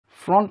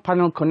Front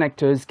panel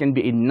connectors can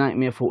be a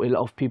nightmare for a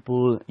lot of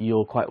people.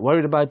 You're quite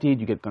worried about it,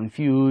 you get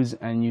confused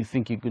and you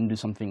think you can do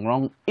something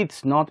wrong.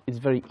 It's not, it's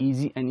very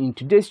easy, and in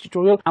today's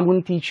tutorial I'm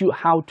going to teach you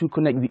how to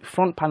connect the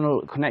front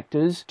panel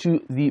connectors to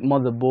the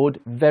motherboard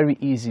very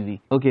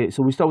easily. Okay,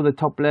 so we start with the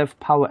top left,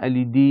 power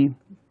LED,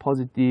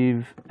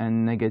 positive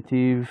and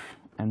negative,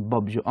 and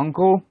Bob's your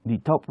uncle. The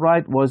top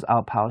right was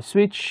our power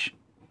switch,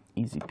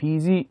 easy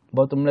peasy.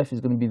 Bottom left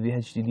is going to be the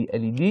HDD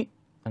LED.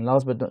 And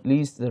last but not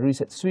least, the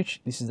reset switch.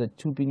 This is a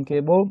 2-pin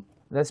cable.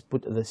 Let's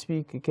put the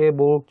speaker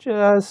cable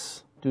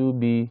just to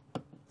be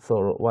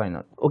thorough. Why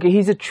not? Okay,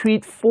 here's a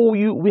treat for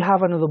you. We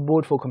have another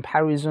board for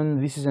comparison.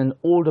 This is an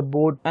older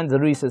board, and the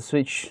reset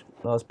switch,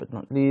 last but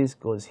not least,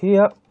 goes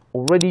here.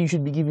 Already you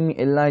should be giving me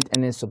a like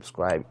and a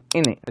subscribe.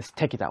 Let's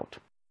check it out.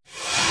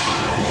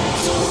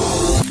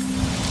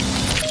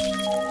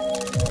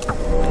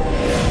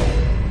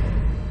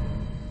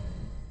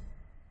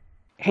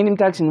 Hey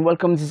Nimtags and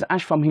welcome, this is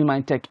Ash from Heal My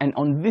Tech, and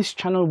on this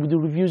channel we do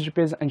reviews,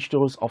 repairs and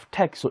tutorials of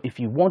tech. So if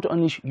you want to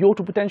unleash your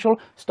true potential,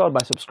 start by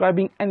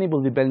subscribing,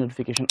 enable the bell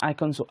notification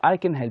icon so I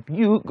can help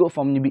you go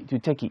from newbie to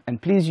techie, and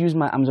please use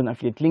my Amazon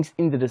affiliate links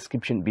in the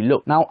description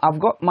below. Now I've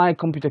got my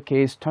computer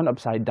case turned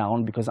upside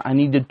down because I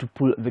needed to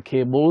pull the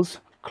cables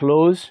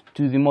close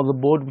to the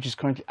motherboard, which is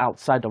currently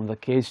outside of the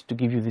case, to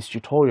give you this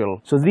tutorial.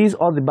 So these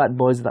are the bad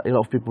boys that a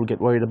lot of people get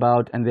worried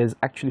about, and there's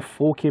actually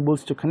 4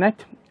 cables to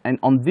connect. And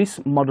on this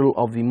model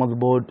of the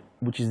motherboard,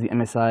 which is the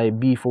MSI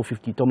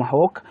B450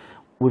 Tomahawk,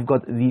 we've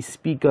got the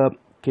speaker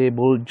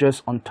cable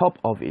just on top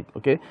of it,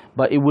 okay?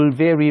 But it will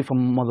vary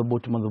from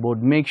motherboard to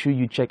motherboard. Make sure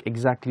you check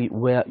exactly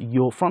where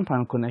your front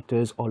panel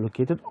connectors are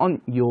located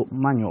on your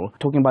manual.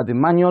 Talking about the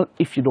manual,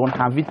 if you don't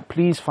have it,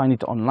 please find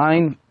it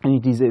online,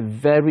 and it is a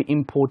very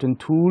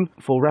important tool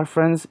for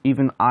reference.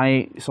 Even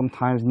I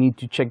sometimes need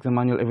to check the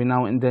manual every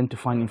now and then to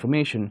find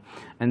information.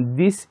 And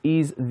this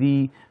is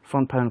the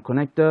front panel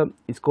connector.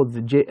 It's called the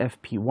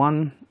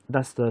JFP1.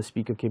 That's the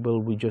speaker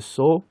cable we just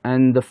saw.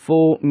 And the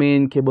 4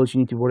 main cables you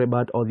need to worry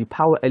about are the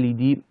power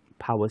LED,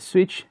 power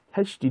switch,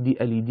 HDD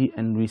LED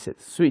and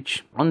reset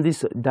switch. On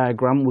this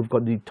diagram, we've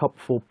got the top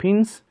 4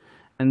 pins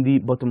and the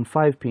bottom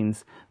 5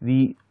 pins.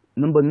 The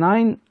number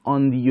 9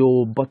 on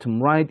your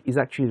bottom right is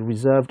actually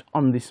reserved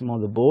on this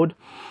motherboard,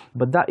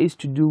 but that is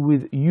to do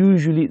with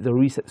usually the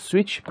reset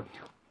switch.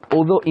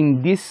 Although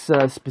in this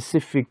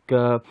specific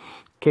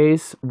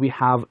case, we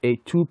have a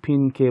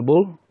 2-pin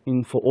cable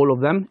for all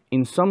of them.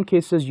 In some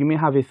cases you may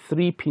have a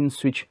 3-pin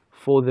switch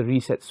for the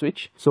reset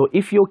switch. So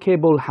if your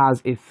cable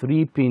has a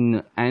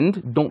 3-pin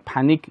end, don't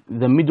panic,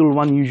 the middle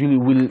one usually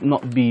will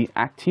not be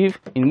active,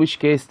 in which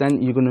case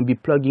then you're going to be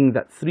plugging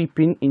that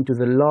 3-pin into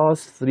the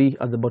last 3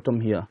 at the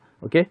bottom here,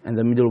 okay, and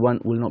the middle one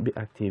will not be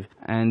active.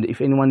 And if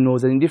anyone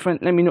knows any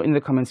different, let me know in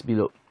the comments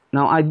below.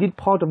 Now I did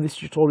part of this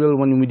tutorial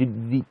when we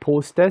did the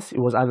post test. It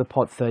was either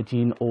part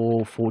 13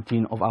 or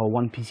 14 of our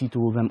 1 PC to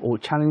rule them all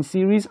challenge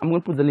series. I'm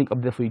going to put the link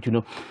up there for you to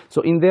know.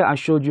 So in there I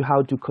showed you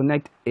how to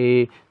connect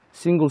a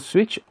single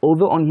switch.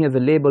 Although on here the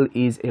label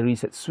is a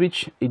reset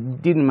switch,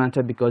 it didn't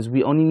matter because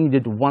we only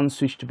needed 1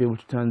 switch to be able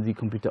to turn the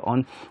computer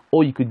on,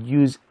 or you could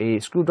use a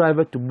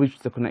screwdriver to bridge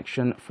the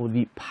connection for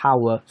the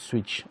power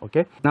switch.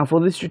 Okay, now for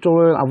this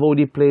tutorial I've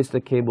already placed the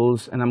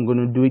cables, and I'm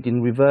going to do it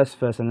in reverse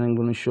first, and then I'm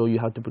going to show you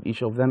how to put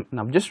each of them. And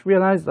I've just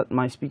realized that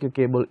my speaker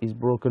cable is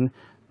broken.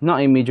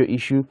 Not a major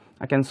issue,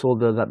 I can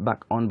solder that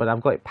back on, but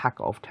I've got a pack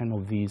of 10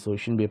 of these, so it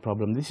shouldn't be a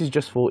problem. This is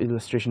just for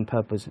illustration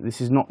purpose.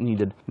 This is not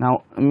needed.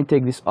 Now let me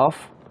take this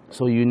off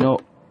so you know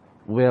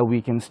where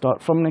we can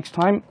start from next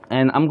time.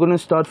 And I'm going to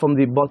start from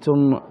the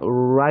bottom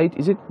right.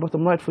 Is it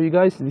bottom right for you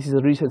guys? This is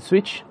a reset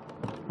switch,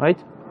 right?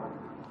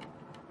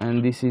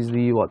 And this is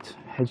the what?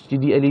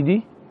 HDD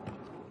LED.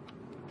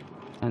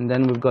 And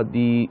then we've got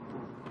the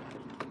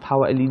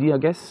power LED, I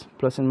guess,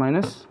 plus and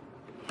minus.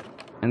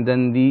 And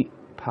then the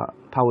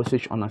power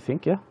switch on, I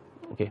think, yeah?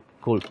 Okay,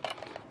 cool.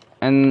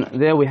 And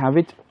there we have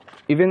it.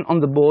 Even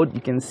on the board,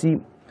 you can see,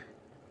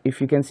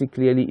 if you can see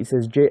clearly, it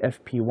says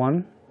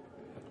JFP1.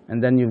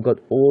 And then you've got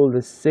all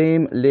the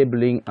same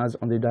labeling as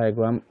on the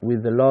diagram,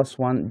 with the last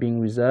one being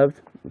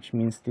reserved, which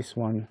means this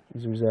one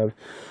is reserved.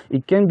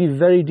 It can be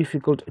very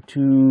difficult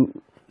to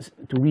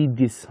read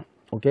this,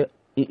 okay,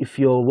 if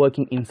you're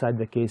working inside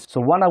the case.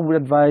 So what I would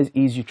advise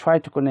is you try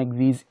to connect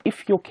these.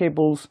 If your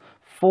cables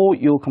for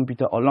your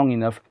computer are long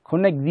enough,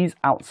 connect these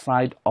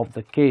outside of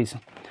the case.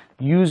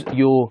 Use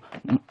your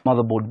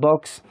motherboard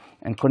box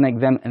and connect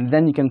them, and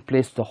then you can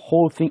place the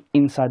whole thing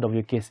inside of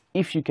your case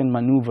if you can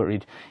maneuver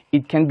it.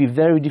 It can be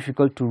very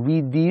difficult to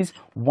read these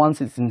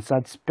once it's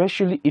inside,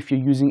 especially if you're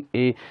using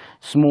a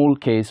small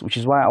case, which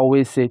is why I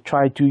always say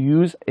try to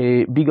use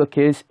a bigger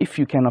case if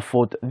you can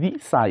afford the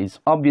size.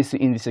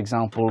 Obviously in this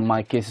example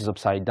my case is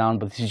upside down,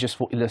 but this is just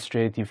for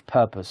illustrative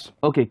purpose.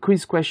 Okay,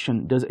 quiz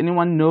question. Does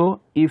anyone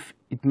know if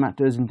it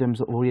matters in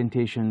terms of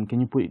orientation? Can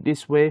you put it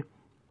this way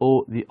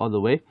or the other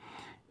way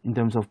in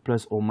terms of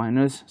plus or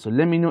minus? So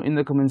let me know in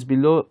the comments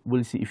below.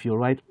 We'll see if you're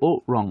right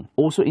or wrong.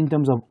 Also in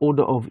terms of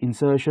order of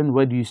insertion,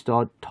 where do you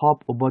start,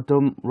 top or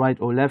bottom, right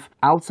or left?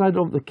 Outside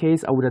of the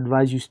case, I would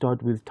advise you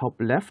start with top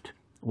left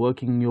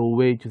working your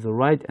way to the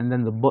right, and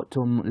then the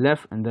bottom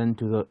left, and then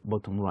to the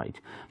bottom right.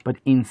 But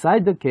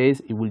inside the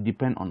case, it will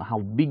depend on how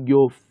big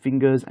your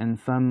fingers and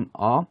thumb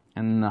are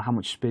and how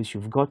much space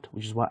you've got,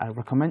 which is why I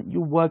recommend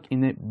you work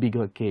in a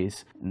bigger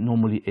case,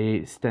 normally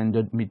a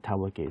standard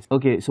mid-tower case.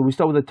 Okay, so we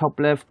start with the top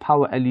left,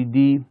 power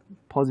LED,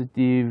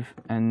 positive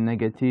and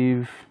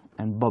negative,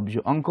 and Bob's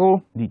your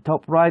uncle. The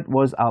top right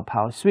was our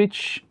power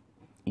switch,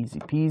 easy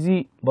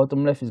peasy.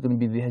 Bottom left is going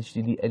to be the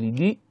HDD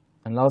LED.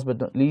 And last but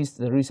not least,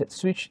 the reset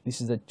switch.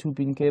 This is a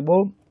 2-pin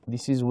cable.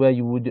 This is where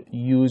you would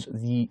use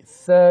the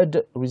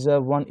third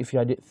reserve one if you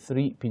had a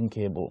 3-pin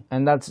cable.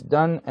 And that's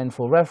done. And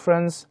for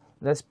reference,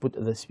 let's put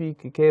the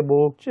speaker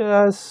cable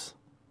just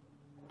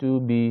to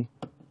be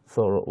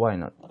thorough. Why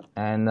not?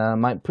 And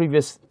my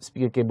previous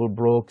speaker cable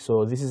broke,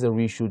 so this is a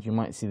reshoot. You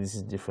might see this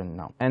is different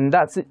now. And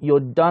that's it. You're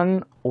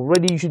done.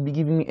 Already you should be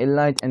giving me a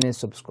like and a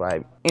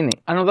subscribe.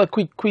 Another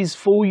quick quiz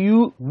for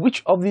you.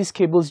 Which of these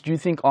cables do you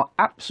think are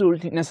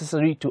absolutely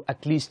necessary to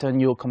at least turn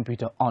your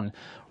computer on?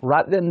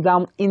 Write them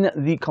down in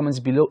the comments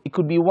below. It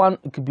could be one,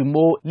 it could be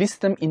more. List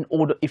them in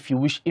order if you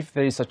wish, if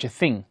there is such a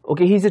thing.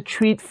 Okay, here's a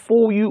treat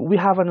for you. We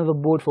have another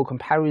board for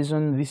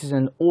comparison. This is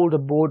an older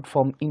board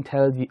from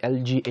Intel, the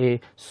LGA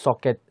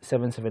socket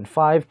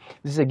 775.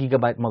 This is a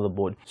Gigabyte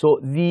motherboard. So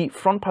the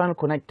front panel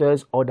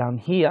connectors are down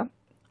here.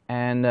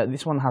 And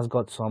this one has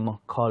got some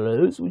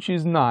colors, which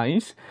is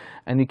nice.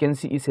 And you can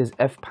see it says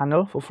F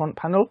panel for front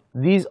panel.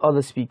 These are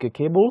the speaker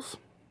cables.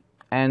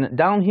 And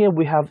down here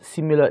we have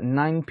similar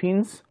 9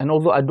 pins. And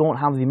although I don't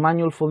have the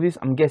manual for this,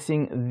 I'm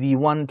guessing the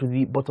one to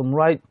the bottom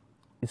right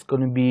is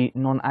going to be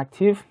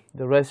non-active.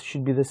 The rest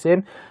should be the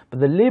same, but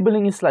the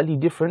labeling is slightly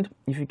different.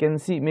 If you can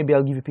see, maybe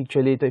I'll give you a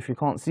picture later if you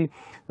can't see.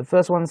 The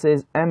first one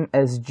says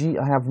MSG.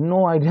 I have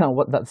no idea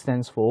what that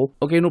stands for.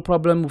 Okay, no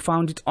problem. We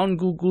found it on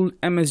Google.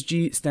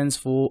 MSG stands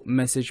for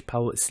Message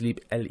Power Sleep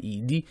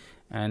LED.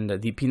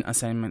 And the pin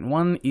assignment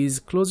 1 is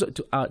closer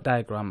to our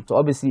diagram. So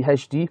obviously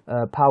HD,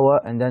 power,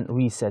 and then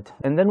reset.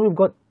 And then we've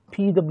got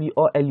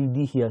PWR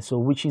LED here, so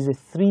which is a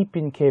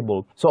 3-pin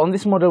cable. So on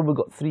this model we've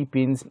got 3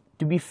 pins.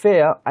 To be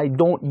fair, I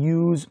don't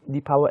use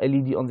the power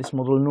LED on this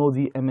model nor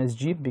the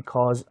MSG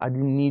because I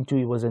didn't need to.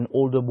 It was an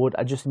older board.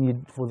 I just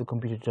needed for the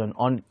computer to turn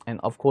on, and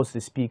of course the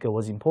speaker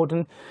was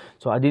important,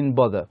 so I didn't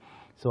bother.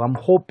 So I'm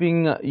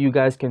hoping you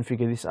guys can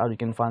figure this out. You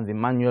can find the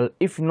manual.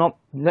 If not,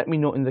 let me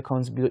know in the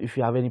comments below if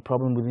you have any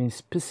problem with any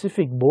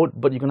specific board,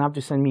 but you're gonna have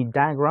to send me a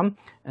diagram,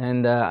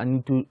 and I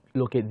need to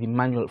locate the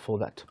manual for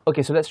that.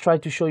 Okay, so let's try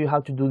to show you how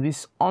to do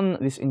this on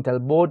this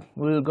Intel board.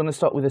 We're gonna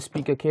start with a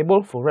speaker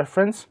cable for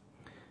reference.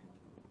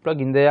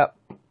 Plug in there.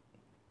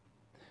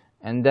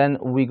 And then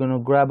we're gonna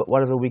grab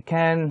whatever we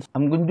can.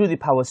 I'm gonna do the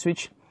power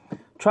switch.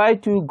 Try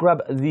to grab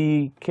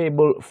the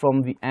cable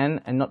from the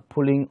end and not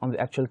pulling on the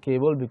actual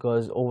cable,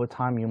 because over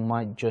time you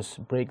might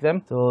just break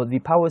them. So the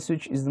power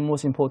switch is the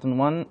most important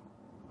one.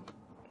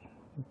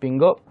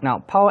 Bingo. Now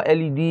power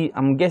LED,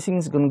 I'm guessing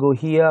it's gonna go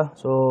here,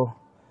 so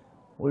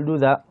we'll do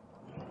that.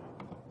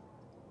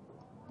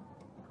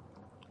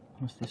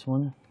 What's this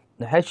one?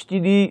 The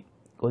HDD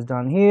goes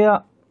down here,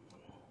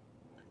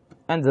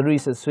 and the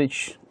reset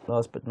switch,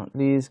 last but not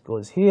least,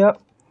 goes here.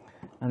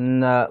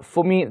 And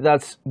for me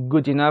that's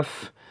good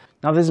enough.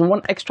 Now there's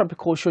one extra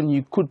precaution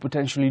you could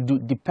potentially do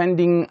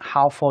depending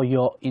how far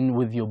you're in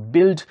with your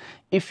build.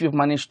 If you've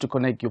managed to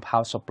connect your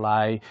power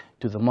supply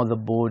to the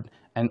motherboard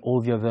and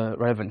all the other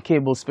relevant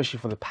cables, especially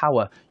for the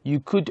power, you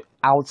could,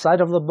 outside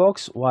of the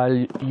box, while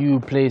you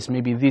place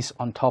maybe this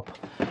on top,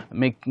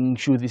 making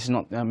sure this is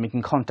not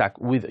making contact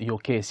with your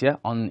case,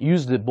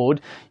 use the board,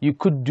 you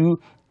could do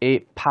a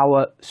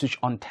power switch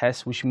on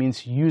test, which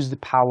means use the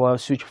power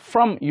switch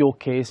from your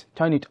case,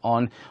 turn it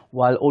on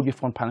while all your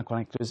front panel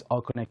connectors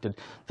are connected.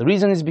 The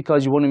reason is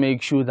because you want to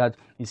make sure that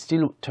it's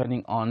still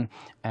turning on,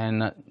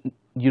 and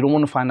you don't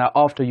want to find out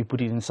after you put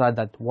it inside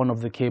that one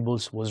of the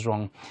cables was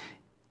wrong.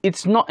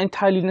 It's not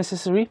entirely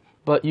necessary,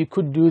 but you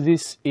could do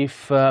this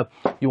if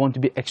you want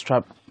to be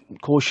extra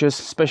cautious,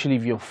 especially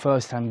if you're a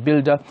first-time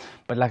builder.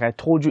 But like I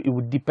told you, it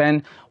would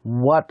depend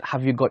what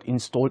have you got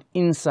installed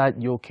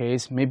inside your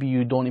case. Maybe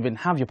you don't even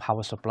have your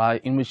power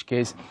supply, in which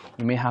case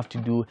you may have to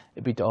do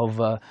a bit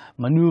of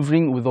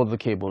maneuvering with all the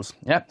cables.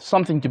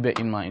 Something to bear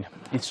in mind.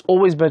 It's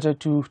always better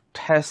to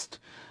test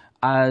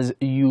as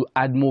you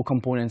add more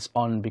components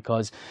on,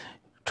 because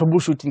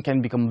troubleshooting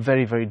can become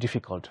very, very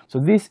difficult. So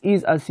this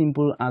is as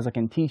simple as I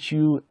can teach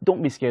you.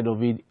 Don't be scared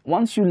of it.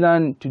 Once you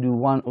learn to do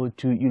 1 or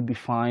 2, you'll be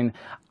fine.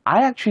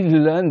 I actually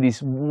learned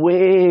this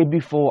way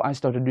before I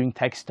started doing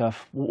tech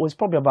stuff. It was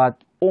probably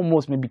about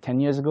almost maybe 10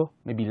 years ago,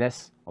 maybe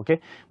less, okay?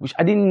 Which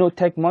I didn't know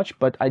tech much,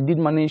 but I did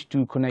manage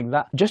to connect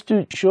that. Just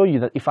to show you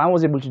that if I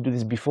was able to do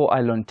this before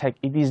I learned tech,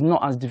 it is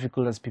not as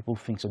difficult as people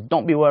think. So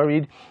don't be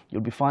worried,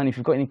 you'll be fine. If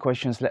you've got any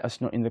questions, let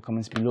us know in the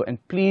comments below. And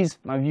please,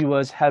 my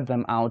viewers, help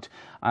them out.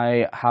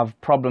 I have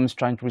problems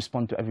trying to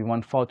respond to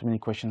everyone, far too many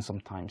questions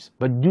sometimes.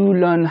 But do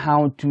learn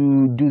how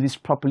to do this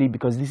properly,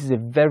 because this is a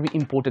very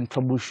important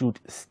troubleshoot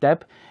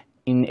step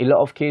in a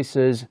lot of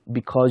cases,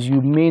 because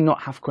you may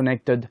not have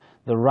connected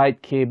the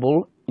right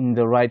cable in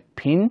the right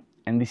pin,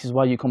 and this is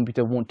why your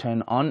computer won't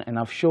turn on. And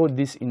I've showed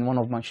this in one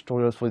of my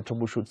tutorials for the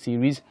troubleshoot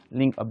series,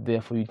 link up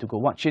there for you to go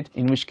watch it,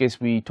 in which case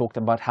we talked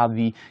about how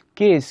the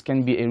case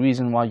can be a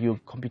reason why your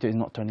computer is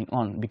not turning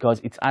on, because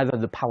it's either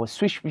the power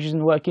switch which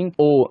isn't working,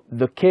 or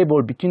the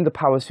cable between the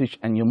power switch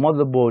and your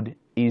motherboard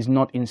is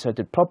not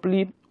inserted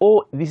properly,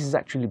 or this is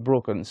actually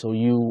broken. So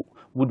you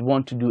would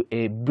want to do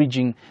a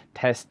bridging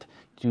test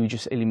to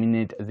just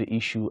eliminate the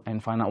issue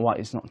and find out why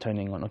it's not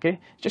turning on. Okay,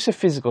 just a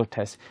physical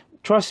test.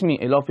 Trust me,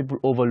 a lot of people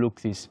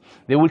overlook this.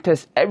 They will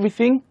test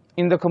everything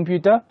in the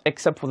computer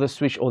except for the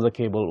switch or the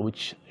cable,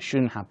 which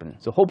shouldn't happen.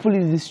 So hopefully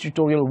this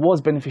tutorial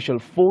was beneficial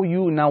for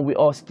you. Now we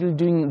are still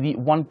doing the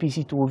one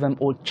PC to rule them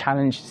all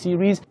challenge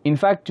series. In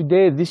fact,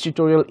 today this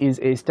tutorial is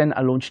a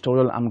standalone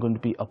tutorial I'm going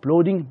to be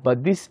uploading,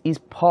 but this is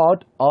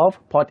part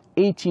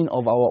 18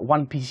 of our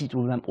one PC to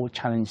rule them all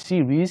challenge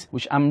series,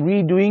 which I'm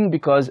redoing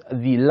because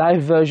the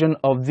live version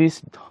of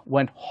this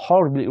went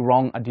horribly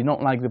wrong. I did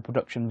not like the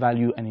production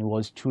value and it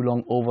was too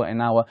long, over an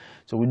hour.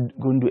 So we're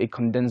going to do a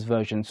condensed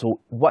version, so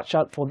watch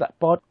out for that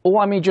part,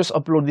 or I may just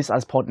upload this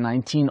as part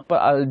 19, but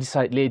I'll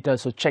decide later.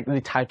 So check the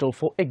title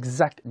for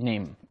exact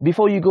name.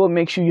 Before you go,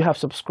 make sure you have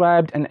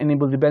subscribed and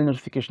enable the bell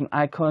notification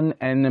icon,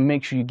 and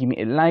make sure you give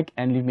me a like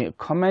and leave me a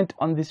comment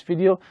on this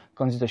video.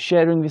 Consider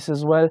sharing this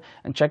as well,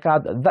 and check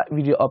out that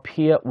video up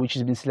here which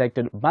has been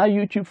selected by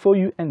YouTube for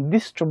you, and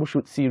this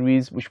troubleshoot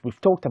series which we've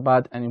talked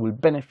about, and it will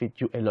benefit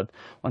you a lot.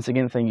 Once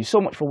again, thank you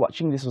so much for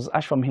watching. This was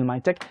Ash from Hill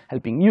Tech,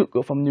 helping you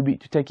go from newbie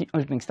to techie.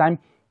 Until next time,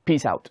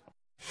 peace out.